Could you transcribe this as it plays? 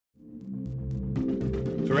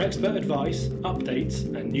for expert advice, updates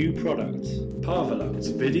and new products.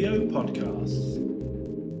 Parvalux Video Podcasts.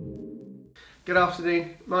 Good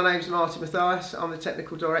afternoon, my name's Mathias. I'm the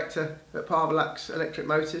Technical Director at Parvalux Electric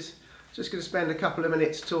Motors. Just going to spend a couple of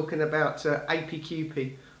minutes talking about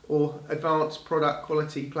APQP, or Advanced Product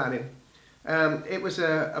Quality Planning. It was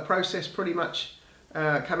a process pretty much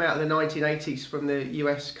come out in the 1980s from the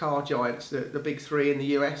US car giants, the big three in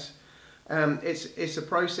the US. It's a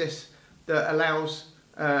process that allows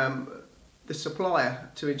the supplier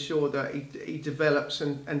to ensure that he develops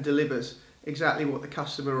and delivers exactly what the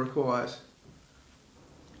customer requires.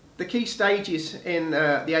 The key stages in the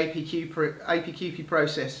APQP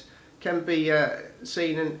process can be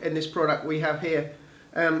seen in this product we have here.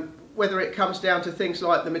 Whether it comes down to things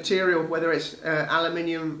like the material, whether it's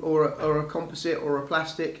aluminium or a composite or a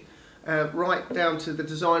plastic, right down to the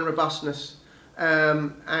design robustness,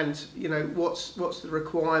 and you know what's the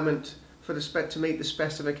requirement for to meet the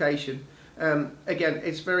specification. Again,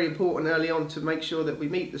 it's very important early on to make sure that we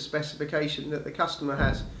meet the specification that the customer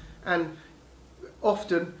has, and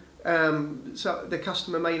often so the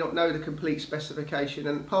customer may not know the complete specification,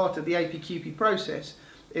 and part of the APQP process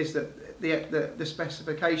is that the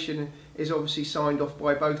specification is obviously signed off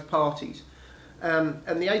by both parties. And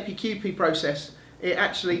the APQP process, it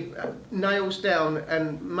actually nails down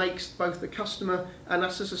and makes both the customer and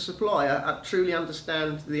us as a supplier truly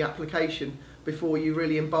understand the application before you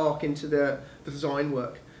really embark into the design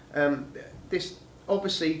work. This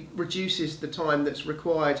obviously reduces the time that's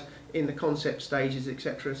required in the concept stages,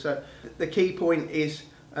 etc. So the key point is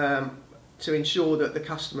to ensure that the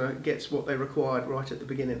customer gets what they required right at the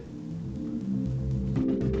beginning.